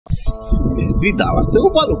তুমি দাঁড়াতেও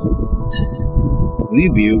পারো, তুমি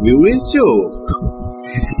বিউ বিউ এসছো,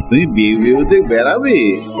 তুমি বিউ বিউতে বেড়াবে।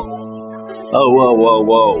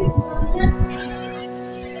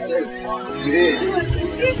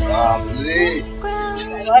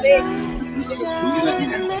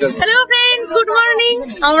 Hello friends, good morning.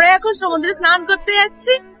 আমরা এখন সমুদ্রে স্নান করতে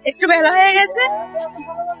যাচ্ছি, একটু বেলা হয়ে গেছে,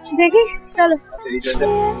 দেখি চলো।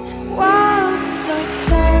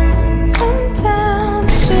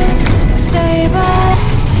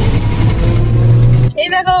 এই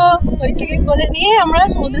দেখো ঐশীকে কোলে নিয়ে আমরা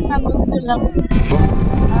সমুদ্রে স্নান করতে চললাম।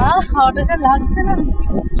 হাওয়াটা যা লাগছে না।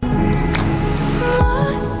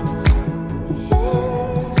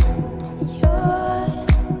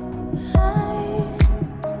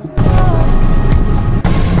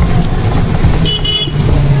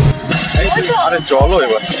 আরে চলো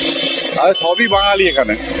এবার, আরে সবই বাঙালি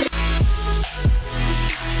এখানে।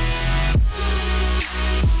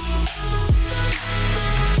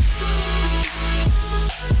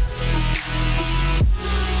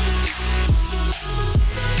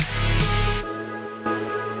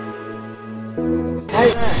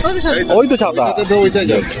 ওই তো ছাতা,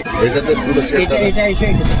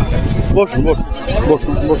 বসুন বসুন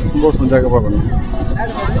বসুন বসুন বসুন, জায়গা পাবেন।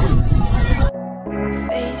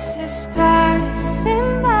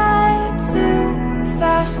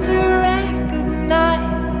 To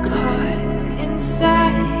recognize, caught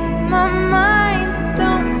inside my mind.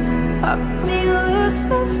 Don't cut me loose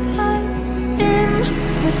this time. In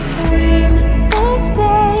between the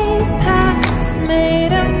space, paths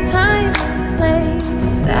made of time and place.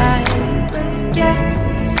 Silence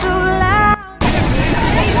gets so loud.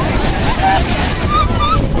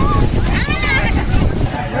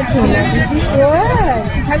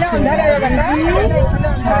 Hello,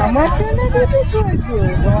 আমার জন্য দিদি করছো,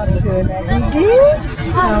 দিদি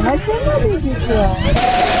আমার জন্য দিদি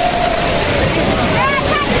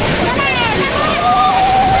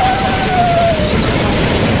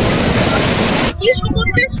কি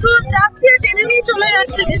সমুদ্রের স্রোত যাচ্ছে, টেনে নিয়ে চলে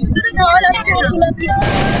যাচ্ছে, বেশি দূরে যাওয়া যাচ্ছে না।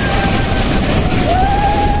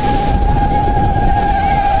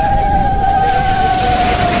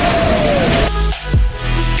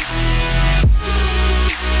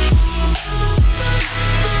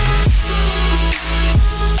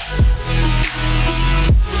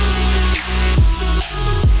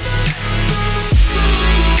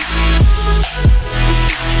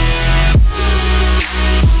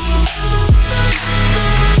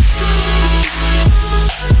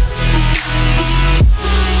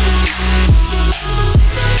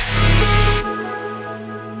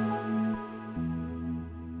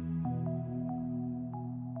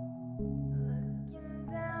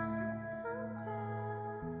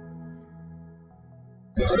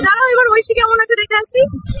 দাঁড়াও, এবার ঐশী কেমন আছে দেখে আসি।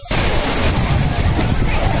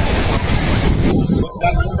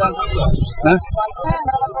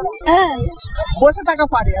 বসে থাকা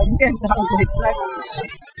পারে,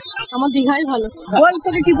 আমার দীঘাই ভালো। বল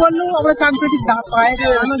তোকে কি বললো, আমরা চান পেতে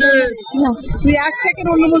তুই এক সেকেন্ড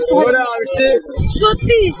অন্য বস্তু।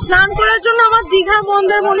 সত্যি স্নান করার জন্য আমার দীঘা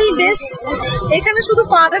মন্দারমণি বেস্ট। এখানে শুধু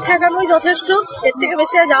পাটা ঠেকানোই যথেষ্ট, এর থেকে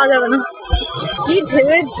বেশি আর যাওয়া যাবে না। কি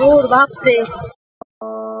ঢেউয়ের জোর, বাপরে।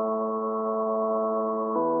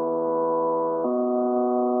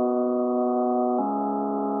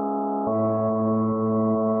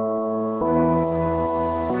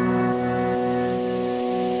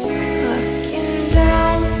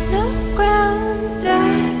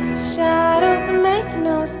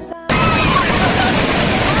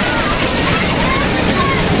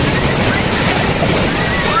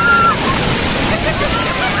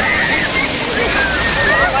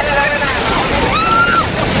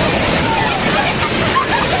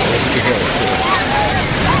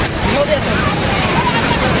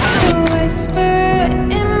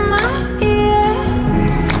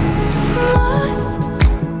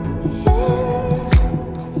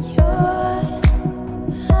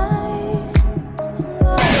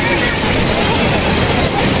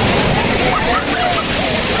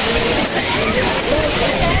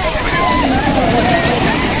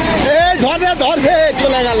 ধরবে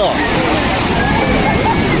চলে গেল।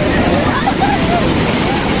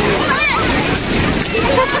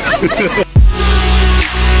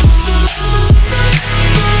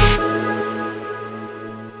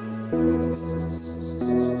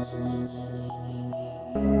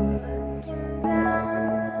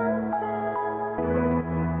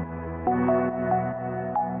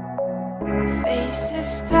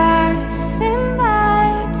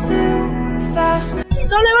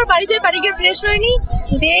 চলো এবার বাড়ি যাই, বাড়ি গিয়ে ফ্রেশ হয়ে নি,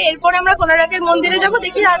 দিয়ে এরপরে আমরা কোনারকের মন্দিরে যাবো,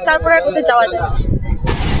 দেখি আর তারপরে আর কোথায় যাওয়া যায়।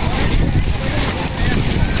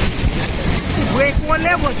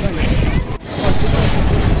 লে বসবে না।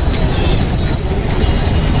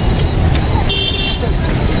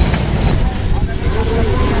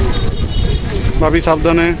 ভাবি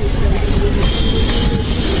সাবধানে।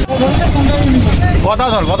 কথা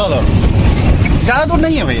ধর ज़्यादा दूर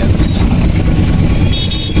नहीं है भैया।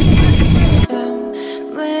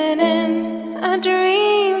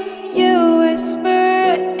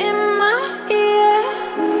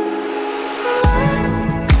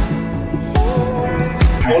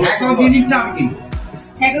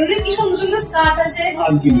 কি সুন্দর সুন্দর স্কার্ট আছে।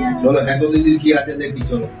 চলো হ্যাকো দিদির কি আছে দেখি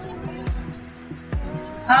চলো।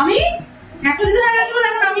 আমি হ্যাকো দিদির আগে চলে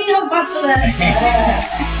আমি বাদ চলে যাচ্ছি।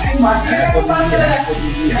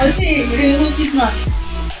 উচিত নয়।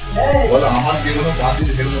 বলো আমার যেগুলো বাদ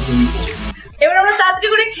দিতে সেগুলো তুমি করো। এবার আমরা তাড়াতাড়ি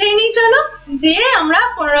করে খেয়ে নিই চলো, দিয়ে আমরা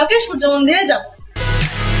কোনারকের সূর্য মন্দিরে যাব।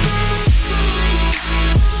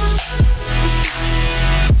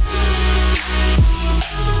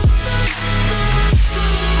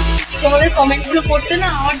 তোমাদের কমেন্ট গুলো পড়তে না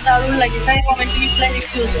আমার দারুণ লাগে, তাই কমেন্ট রিপ্লাই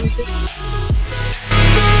দিচ্ছি বসে বসে।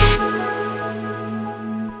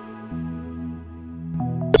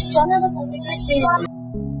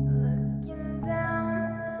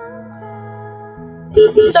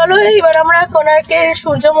 চলো এবার আমরা কোনার্কের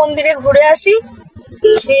সূর্য মন্দিরে ঘুরে আসি।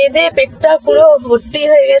 খেয়ে দিয়ে পেটটা পুরো ভর্তি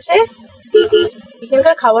হয়ে গেছে।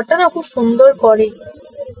 এখানকার খাবারটা না খুব সুন্দর করে।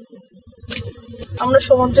 আমরা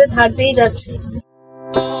সমুদ্রের ধার দিয়েই যাচ্ছি।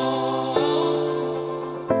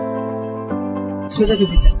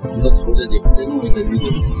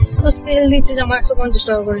 সেল দিচ্ছে জামা 150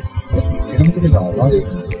 টাকা করে।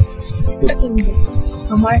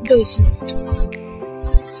 আমার একটা বেশি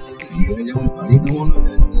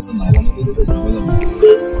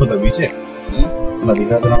কোথা বিচে না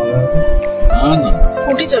দীঘাতে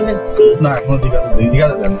স্কুটি চলে না এখনো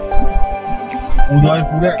দীঘাতে দেন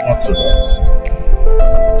উদয়পুরে একমাত্র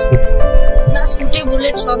না, স্কুটি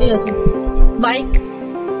বুলেট সবই আছে, বাইক।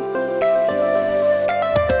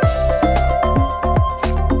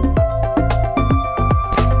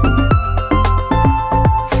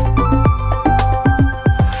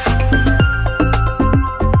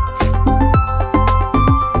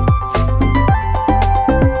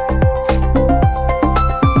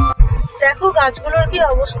 গাছগুলোর কি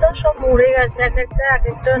অবস্থা, সব মরে গেছে, এক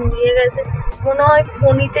একটা নিয়ে গেছে। মনে হয়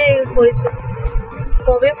ফণিতে হয়েছে,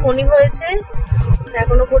 কবে ফণি হয়েছে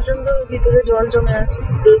এখনো পর্যন্ত ভিতরে জল জমে আছে।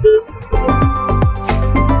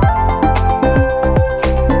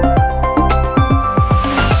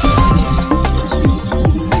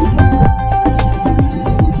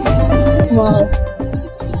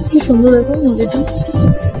 কি সুন্দর দেখো নদীটা,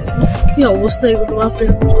 কি অবস্থা এগুলো বাপরে।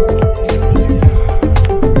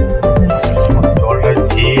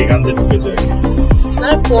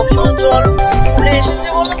 কত জল উঠে এসেছে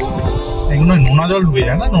বলো তো, এগুলো নোনা জল ঢুকে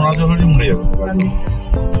যায় না, নোনা জল হলে মরে যাবে।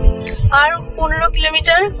 আর 15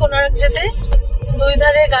 কিলোমিটার কোনারক যেতে, দুই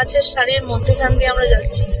ধারে গাছের সারির মধ্যেখান দিয়ে আমরা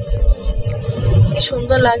যাচ্ছি। কি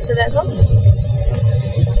সুন্দর লাগছে দেখো।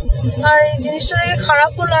 আর এই জিনিসটা দেখে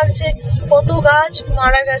খারাপও লাগছে, কত গাছ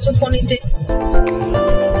মারা গেছে খনিতে।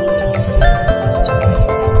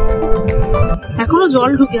 এখনো জল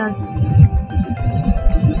ঢুকে আছে।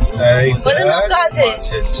 নৌকা আছে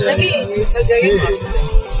নাকি?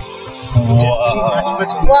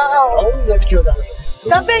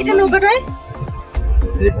 চাপবে এটা নৌকাটায়?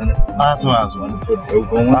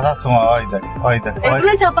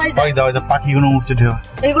 পাখিগুলো উঠছে ঢেউ,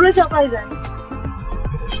 এগুলো চাপাই যায়।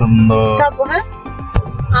 সুন্দর চাপবো। হ্যাঁ,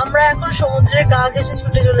 আমরা এখন সমুদ্রের গা ঘেঁষে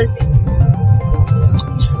ছুটে চলেছি।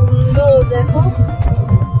 সুন্দর দেখো,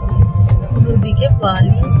 দুদিকে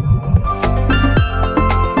বালি।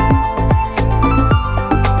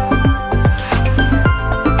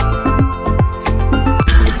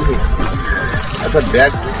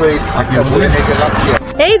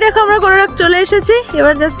 এই দেখো আমরা কোনারক চলে এসেছি,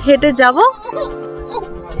 এবার জাস্ট হেঁটে যাব।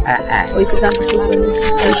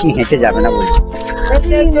 হেঁটে যাবে না বলছি,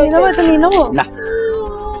 নিয়ে নেবো না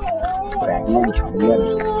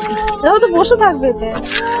তো বসে থাকবে।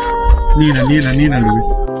 নিয়ে না নেবে।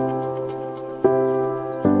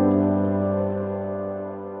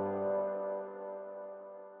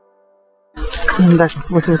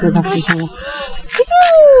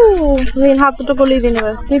 হাত দুটো গলিয়ে দিন,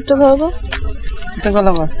 এবার ক্লিপটা ধরবো। এটা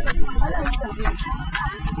গলাবো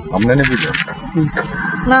সামনে নেবি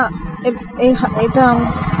না, এটা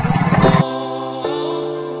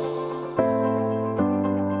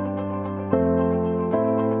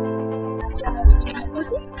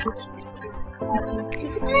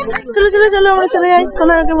চলো চলো চলো আমরা চলে যাই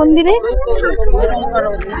কোনারকের মন্দিরে।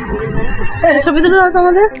 ছবি তুলে দাও তো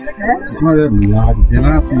আমাদের। তোমাদের লাগছে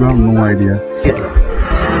না, তুমি নো আইডিয়া।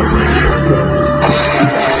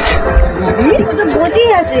 বোঝই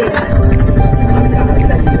আছে।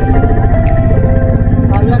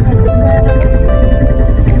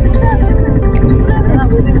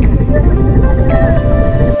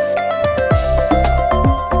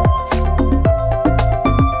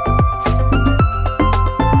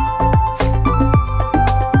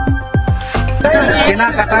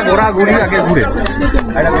 কেনাকাটা ঘোরাঘুরি আগে ঘুরে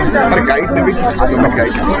গাইড নেবে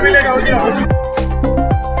গাইড।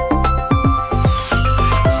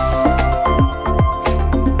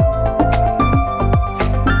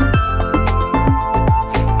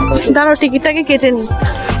 দাঁড়াও টিকিটটাকে কেটে নি।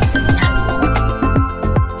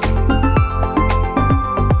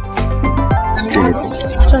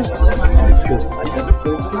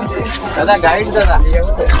 দাদা গাইড দাদা।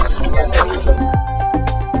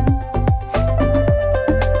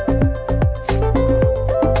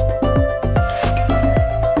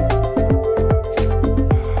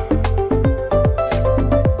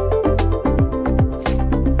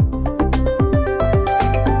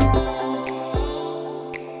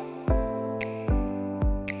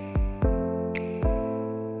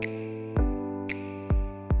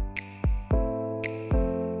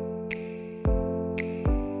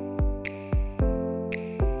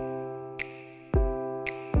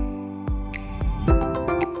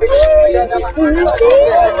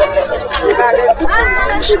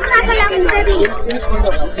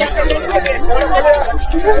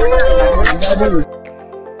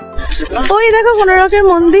 ওই দেখো কোনারকের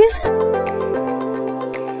মন্দির।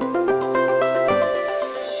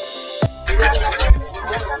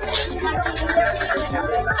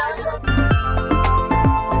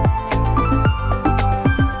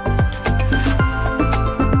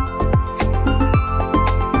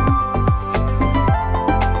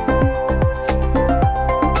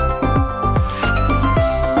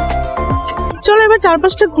 চলো এবার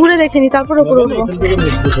চারপাশটা ঘুরে দেখে নি, তারপর উপরে উঠবো।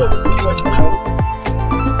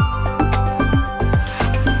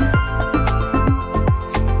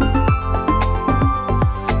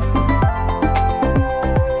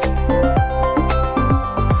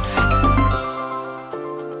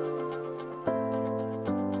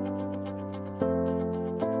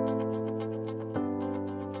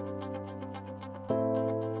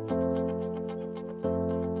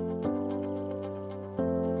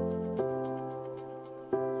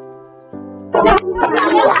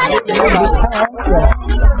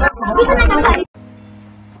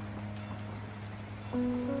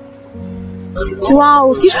 ওয়াও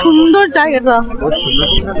কি সুন্দর জায়গাটা।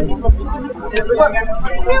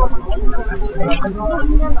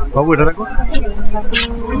 বাবু এটা দেখো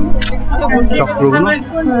চক্রগুলো।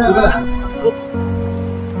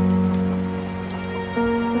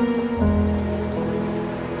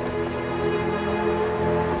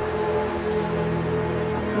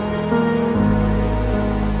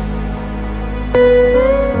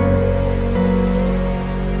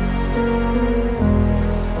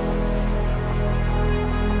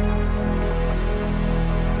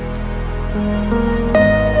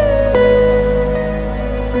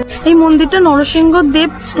 এই মন্দিরটা নরসিংহ দেব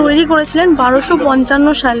তৈরি করেছিলেন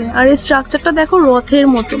 1255 সালে। আর এই স্ট্রাকচারটা দেখো রথের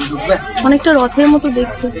মতো, অনেকটা রথের মতো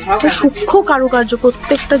দেখতে। সূক্ষ্ম কারুকার্য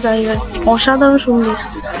প্রত্যেকটা জায়গায়, অসাধারণ সুন্দর।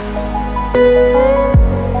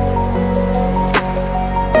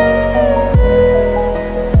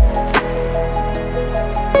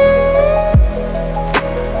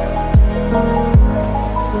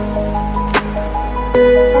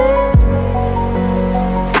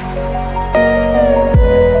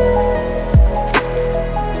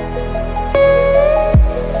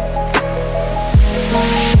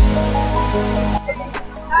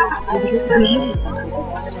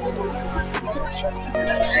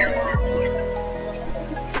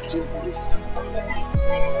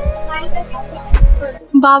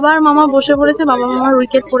 বাবার মামা বসে পড়েছে, বাবা মামার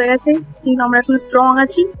উইকেট পড়ে গেছে, কিন্তু আমরা এখন স্ট্রং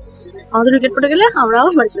আছি। আমাদের উইকেট পড়ে গেলে আমরাও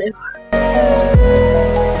বাড়ি চলে যাবো।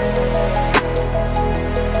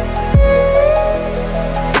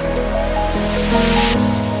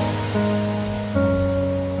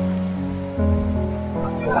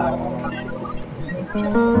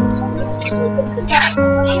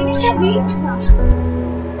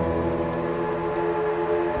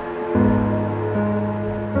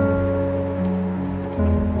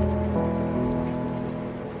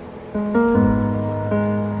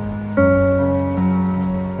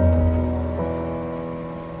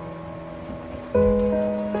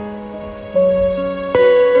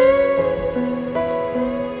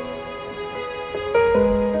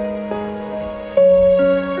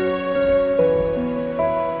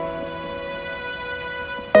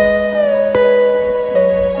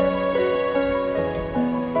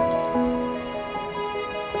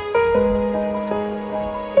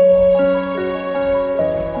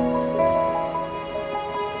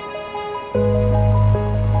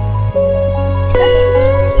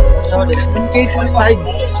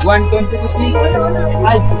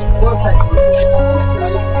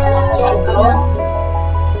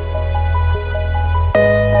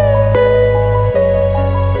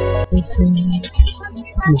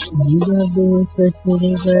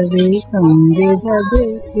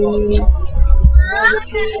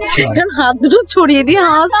 হাত দুটো ছড়িয়ে দিয়ে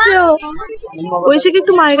হাসছে। ঐশীকে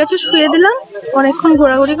একটু মায়ের কাছে শুয়ে দিলাম, অনেকক্ষণ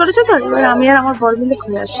ঘোরাঘুরি করেছে তো, এবার আমি আর আমার বর মিলে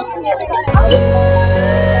ঘুরে আসি।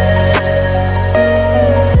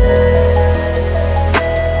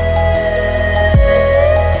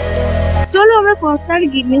 চলো আমরা কর্তার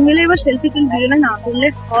গিন্নি মিলে এবার সেলফি তুলবি, না তুললে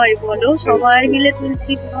হয় বলো? সবাই মিলে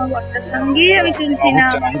তুলছি, সবার কর্তার সঙ্গে আমি তুলছি না।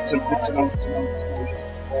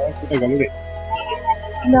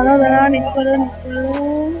 দাঁড়া দাঁড়া, নিচ করো নিচ করো।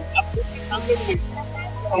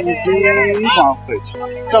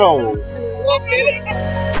 চলো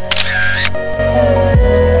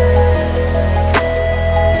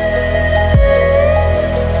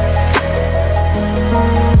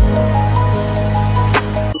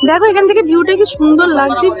দেখো এখান থেকে ভিউটা কি সুন্দর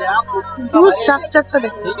লাগছে, পুরো স্ট্রাকচারটা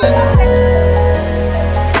দেখো।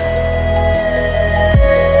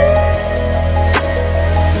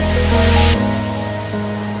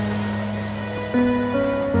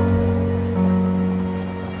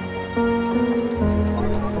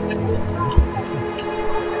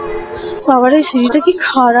 বাবার এই সিঁড়িটা কি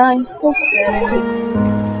খাড়ায়।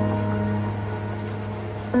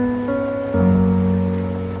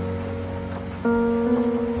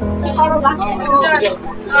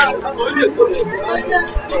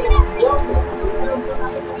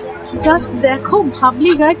 জাস্ট দেখো,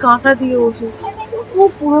 ভাবলি গায়ে কাঁটা দিয়ে ওঠে। ও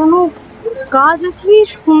পুরোনো কাজ, কি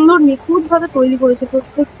সুন্দর নিখুঁত ভাবে তৈরি করেছে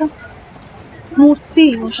প্রত্যেকটা মূর্তি,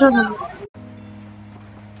 অসাধারণ।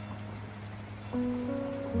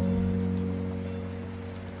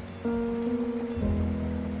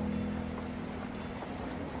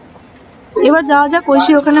 এবার যাওয়া যাক,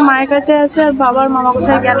 ঐশী ওখানে মায়ের কাছে আছে, আর বাবার মামা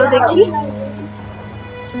কোথায় গেল দেখি।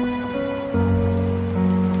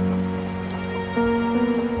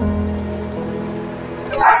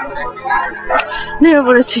 নেমে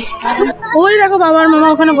পড়েছি। ওই দেখো বাবার মামা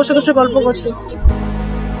ওখানে বসে বসে গল্প করছে।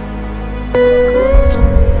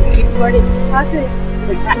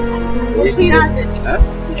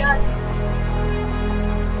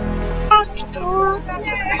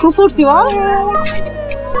 খুব ফুর্তি বল।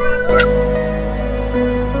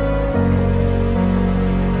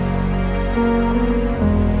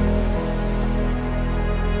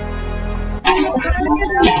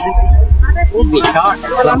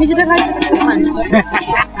 আমি যেটা খাই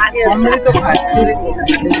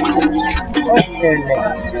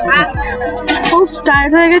খুব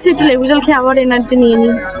টায়ার্ড হয়ে গেছে, একটু লেবু জল খেয়ে আবার এনার্জি নিয়ে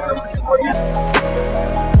নিই।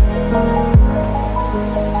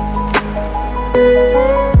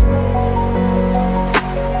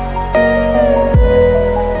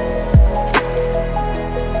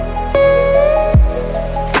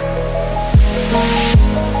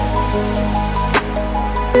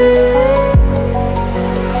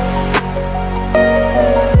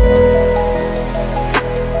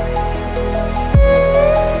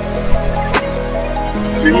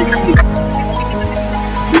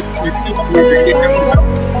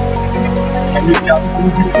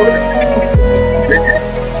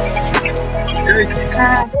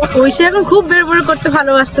 ঐশী এখন খুব বের বের করতে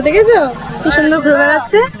ভালোবাসছে, দেখেছো কি সুন্দর ঘুরে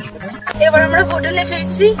বেড়াচ্ছে। এবার আমরা হোটেলে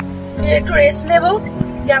ফিরছি, ফিরে একটু রেস্ট নেবো,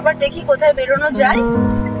 আবার দেখি কোথায় বেরোনো যায়।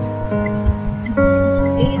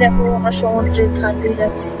 এই দেখো আমরা সমুদ্রের ধার দিয়ে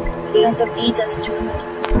যাচ্ছি, একটা বিচ আছে ছোট,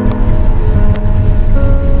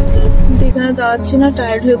 এখানে দাঁড়াচ্ছি না,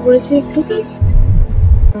 টায়ার্ড হয়ে পড়েছি একটু।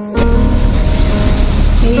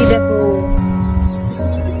 এই দেখো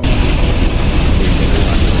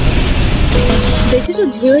দেখেছো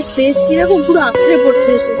ঢেউয়ের তেজ কিরকম, পুরো আছড়ে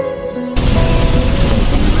পড়ছে এসে।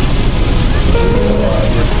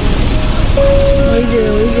 ওই যে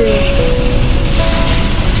ওই যে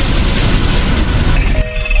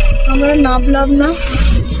আমরা নামলাম না,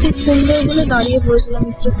 খুব সুন্দর বলে দাঁড়িয়ে পড়েছিলাম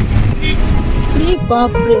একটু।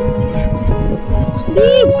 বাপরে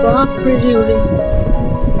বাপরে রে,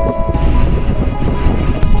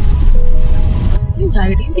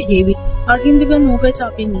 জায়গাটা কিন্তু হেভি। আর কিন্তু কেউ নৌকায়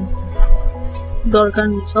চাপেনি, দরকার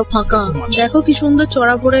নেই, সব ফাঁকা। দেখো কি সুন্দর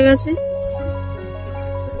চড়া পড়ে গেছে।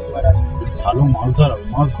 ভালো মাছ ধরা,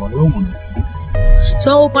 মাছ ধরেও মনে হয়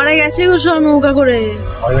সব ওপারে গেছে গো, সব নৌকা করে,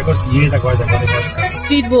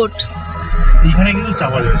 স্পিড বোট। এখানে কিন্তু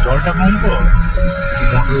চাপা যাবে, জলটা কম তো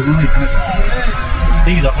এখানে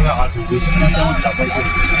দেখি যখন আর আমার চাপা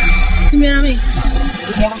যাচ্ছে। তুমি আর আমি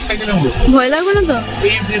মোটর সাইকেলে ভয় লাগবে না তো?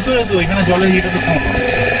 এই ভেতরে তো এখানে জলের ইয়েটা তো কম।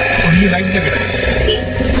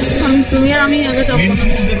 আমি তুমি আর আমি আগে চাপ মেন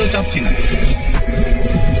শুরুতে তো চাপছি না।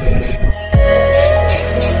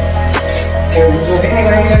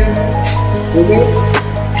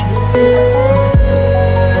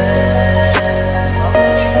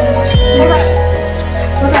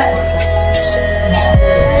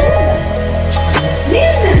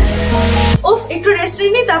 উফ, একটু রেস্ট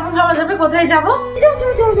নিই, তারপর ভাবা যাবে কোথায় যাবো।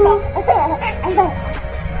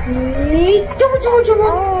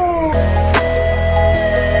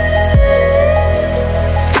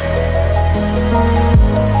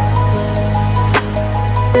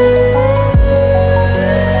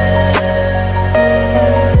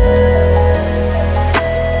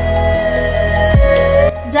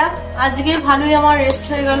 যাক, আজকে ভালোই আমার রেস্ট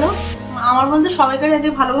হয়ে গেল। আমার বলতে সবাইকার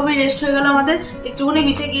আজকে ভালোভাবে রেস্ট হয়ে গেল। আমাদের একটুখানি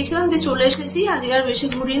বিচে গিয়েছিলাম, দিয়ে চলে এসেছি। আজকে আর বেশি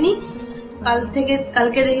ঘুরিনি।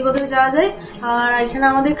 কালকে দেখি কোথায় যাওয়া যায়। আর এখানে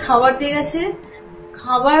আমাদের খাবার দিয়ে গেছে।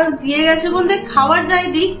 বলতে খাবার যাই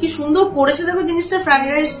দিক, কি সুন্দর করেছে দেখো জিনিসটা, ফ্রাইড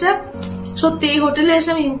রাইসটা। সত্যি এই হোটেলে এসে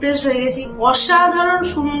আমি ইমপ্রেসড হয়ে গেছি। অসাধারণ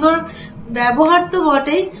সুন্দর ব্যবহার তো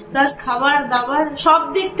বটেই, প্লাস খাবার দাবার সব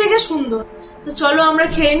দিক থেকে সুন্দর। তো চলো আমরা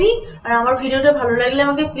খেয়ে নিই। আর আমার ভিডিওটা ভালো লাগলে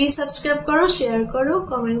আমাকে প্লিজ সাবস্ক্রাইব করো, শেয়ার করো,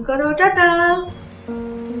 কমেন্ট করো। টাটা।